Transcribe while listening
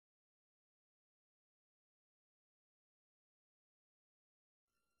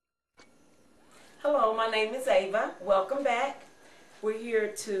Hello, my name is Ava. Welcome back. We're here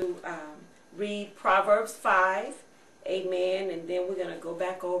to read Proverbs 5, amen, and then we're going to go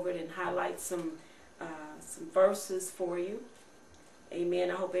back over it and highlight some verses for you.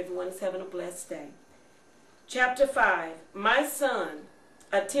 Amen. I hope everyone is having a blessed day. Chapter 5, My son,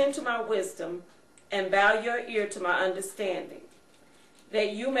 attend to my wisdom and bow your ear to my understanding,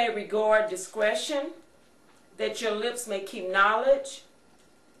 that you may regard discretion, that your lips may keep knowledge.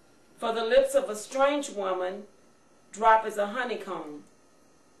 For the lips of a strange woman drop as a honeycomb,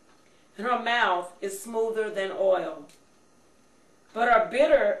 and her mouth is smoother than oil. But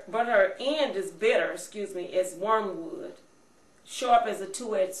her end is bitter, as wormwood, sharp as a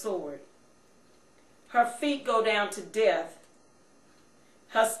two-edged sword. Her feet go down to death.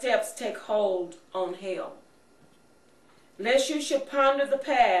 Her steps take hold on hell. Lest you should ponder the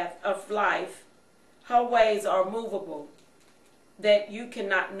path of life, her ways are movable, that you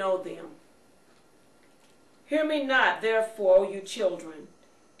cannot know them. Hear me not, therefore, O you children,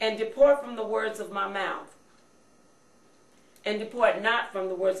 and depart from the words of my mouth. And depart not from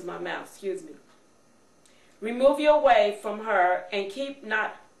the words of my mouth, Remove your way from her, and keep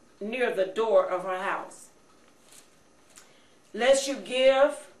not near the door of her house. Lest you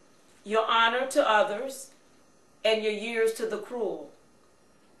give your honor to others, and your years to the cruel.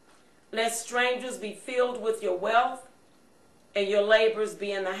 Lest strangers be filled with your wealth, and your labors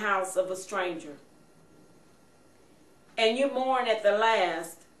be in the house of a stranger. And you mourn at the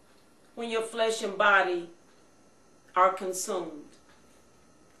last, when your flesh and body are consumed,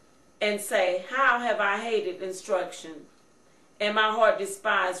 and say, How have I hated instruction, and my heart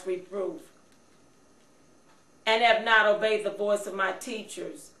despised reproof, and have not obeyed the voice of my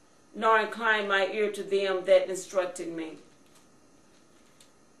teachers, nor inclined my ear to them that instructed me.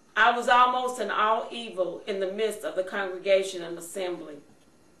 I was almost in all evil in the midst of the congregation and assembly.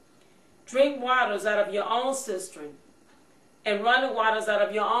 Drink waters out of your own cistern, and running waters out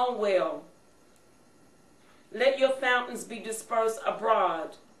of your own well. Let your fountains be dispersed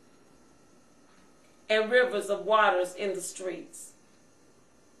abroad, and rivers of waters in the streets.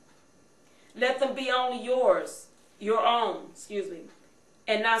 Let them be only yours, your own,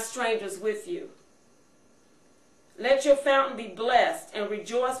 and not strangers with you. Let your fountain be blessed, and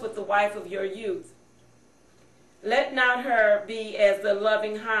rejoice with the wife of your youth. Let not her be as the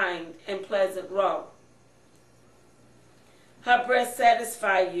loving hind and pleasant roe. Her breast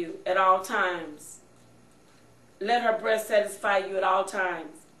satisfy you at all times. Let her breast satisfy you at all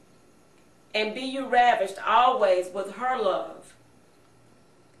times. And be you ravished always with her love.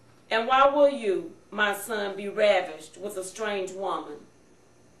 And why will you, my son, be ravished with a strange woman,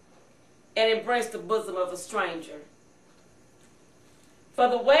 and embrace the bosom of a stranger? For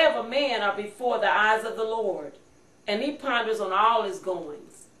the way of a man are before the eyes of the Lord, and he ponders on all his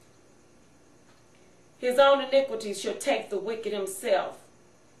goings. His own iniquities shall take the wicked himself,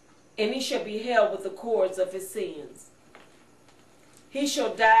 and he shall be held with the cords of his sins. He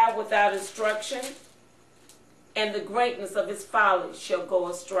shall die without instruction, and the greatness of his folly shall go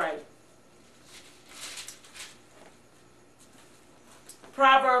astray.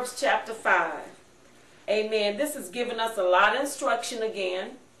 Proverbs chapter 5. Amen. This is giving us a lot of instruction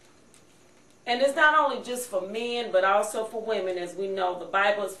again. And it's not only just for men, but also for women. As we know, the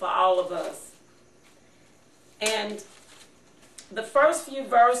Bible is for all of us. And the first few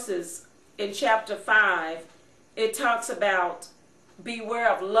verses in chapter 5, it talks about beware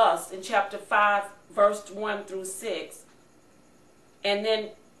of lust in chapter 5, verse 1 through 6. And then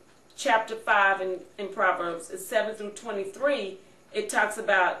chapter 5 in Proverbs is 7 through 23. It talks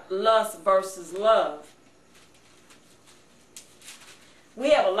about lust versus love.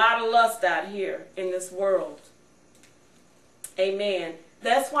 We have a lot of lust out here in this world. Amen.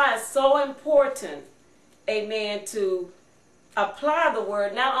 That's why it's so important, amen, to apply the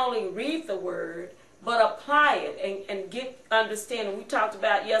word, not only read the word, but apply it and get understanding. We talked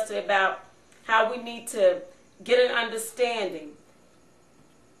about yesterday about how we need to get an understanding.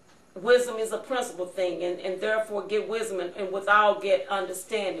 Wisdom is a principal thing, and therefore get wisdom, and with all get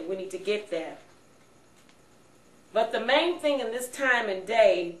understanding. We need to get that. But the main thing in this time and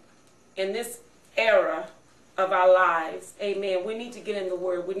day, in this era of our lives, amen, we need to get in the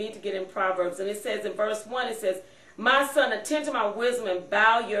Word. We need to get in Proverbs. And it says in verse 1, it says, My son, attend to my wisdom and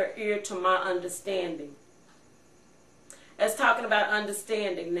bow your ear to my understanding. That's talking about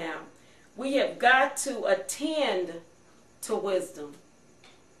understanding now. We have got to attend to wisdom.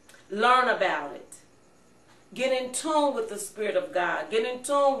 Learn about it. Get in tune with the Spirit of God. Get in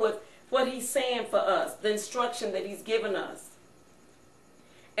tune with what he's saying for us, the instruction that he's given us.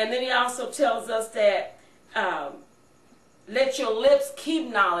 And then he also tells us that let your lips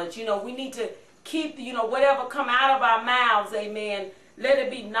keep knowledge. You know, we need to keep, you know, whatever come out of our mouths, amen, let it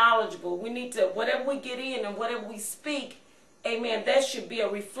be knowledgeable. We need to, whatever we get in and whatever we speak, amen, that should be a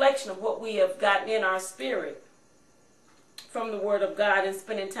reflection of what we have gotten in our spirit from the Word of God and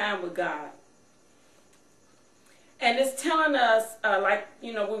spending time with God. And it's telling us, like,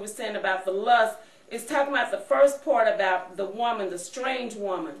 you know, we were saying about the lust, it's talking about the first part about the woman, the strange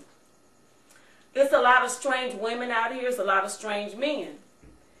woman. There's a lot of strange women out here. There's a lot of strange men.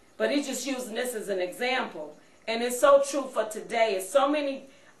 But he's just using this as an example. And it's so true for today. It's so many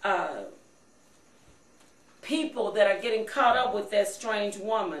people that are getting caught up with that strange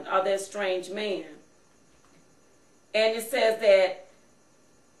woman or that strange man. And it says that,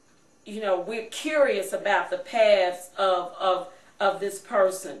 you know, we're curious about the paths of this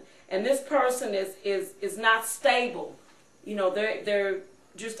person. And this person is not stable. You know, they're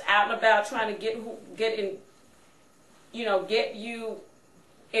just out and about trying to get you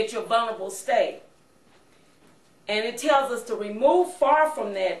at your vulnerable state. And it tells us to remove far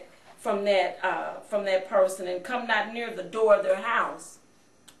from that person and come not near the door of their house.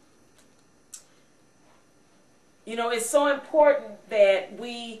 You know, it's so important that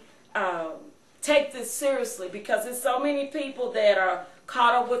we take this seriously, because there's so many people that are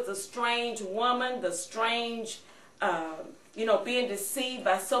caught up with the strange woman, the strange, you know, being deceived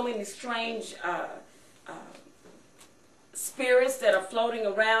by so many strange spirits that are floating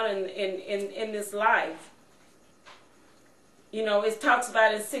around in this life. You know, it talks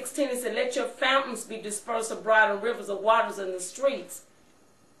about in 16, it said, let your fountains be dispersed abroad in rivers of waters in the streets.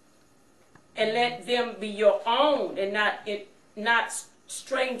 And let them be your own and not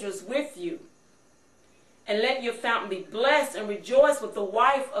strangers with you. And let your fountain be blessed and rejoice with the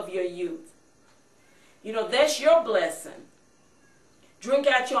wife of your youth. You know, that's your blessing. Drink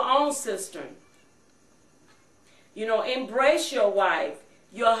out your own cistern. You know, embrace your wife,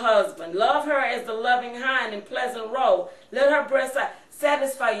 your husband. Love her as the loving hind and pleasant roe. Let her breast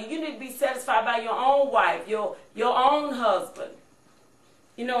satisfy you. You need to be satisfied by your own wife, your own husband.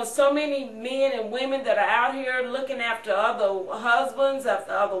 You know, so many men and women that are out here looking after other husbands,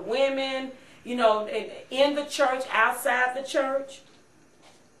 after other women, you know, in the church, outside the church.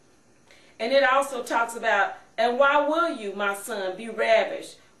 And it also talks about, and why will you, my son, be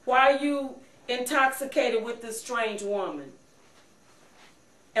ravished? Why are you intoxicated with this strange woman?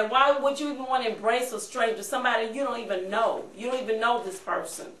 And why would you even want to embrace a stranger, somebody you don't even know? You don't even know this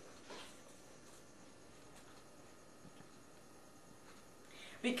person.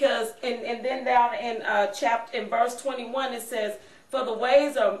 Because, and then down in verse 21, it says, for the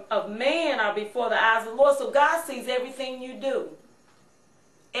ways of man are before the eyes of the Lord. So God sees everything you do.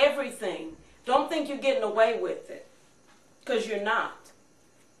 Everything. Don't think you're getting away with it, because you're not.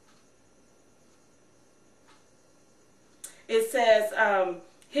 It says,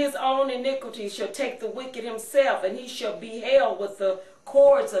 his own iniquity shall take the wicked himself, and he shall be held with the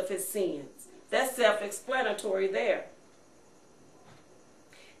cords of his sins. That's self-explanatory there.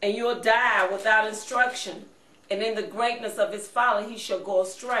 And you'll die without instruction, and in the greatness of his folly he shall go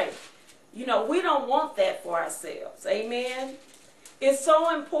astray. You know, we don't want that for ourselves. Amen? It's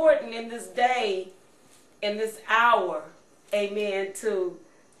so important in this day, in this hour, amen, to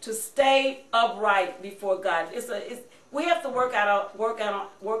stay upright before God. We have to work out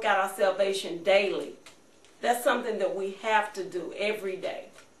our salvation daily. That's something that we have to do every day,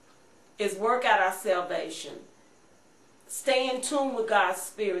 is work out our salvation. Stay in tune with God's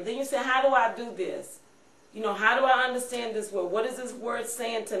Spirit. Then you say, how do I do this? You know, how do I understand this word? What is this word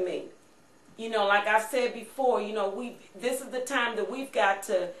saying to me? You know, like I've said before, you know, this is the time that we've got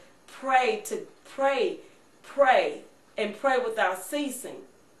to pray, and pray without ceasing,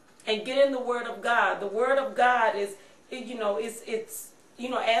 and get in the Word of God. The Word of God is, you know, it's you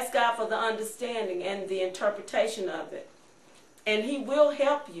know, ask God for the understanding and the interpretation of it, and He will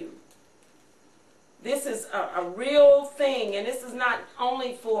help you. This is a real thing, and this is not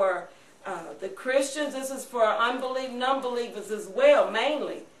only for the Christians. This is for unbelieving non-believers as well,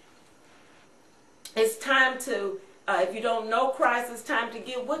 mainly. It's time to, if you don't know Christ, it's time to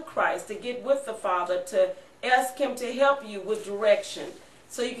get with Christ, to get with the Father, to ask Him to help you with direction,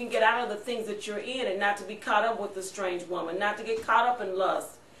 so you can get out of the things that you're in, and not to be caught up with the strange woman, not to get caught up in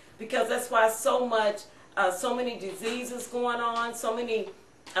lust, because that's why so many diseases going on, so many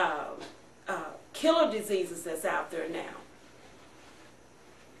killer diseases that's out there now.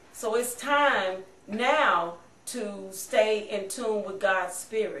 So it's time now to stay in tune with God's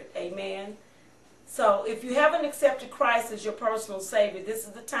Spirit. Amen. So if you haven't accepted Christ as your personal Savior, this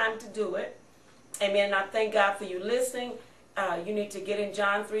is the time to do it. Amen. I thank God for you listening. You need to get in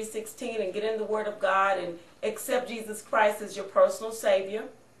John 3:16 and get in the Word of God and accept Jesus Christ as your personal Savior.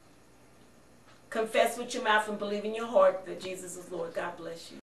 Confess with your mouth and believe in your heart that Jesus is Lord. God bless you.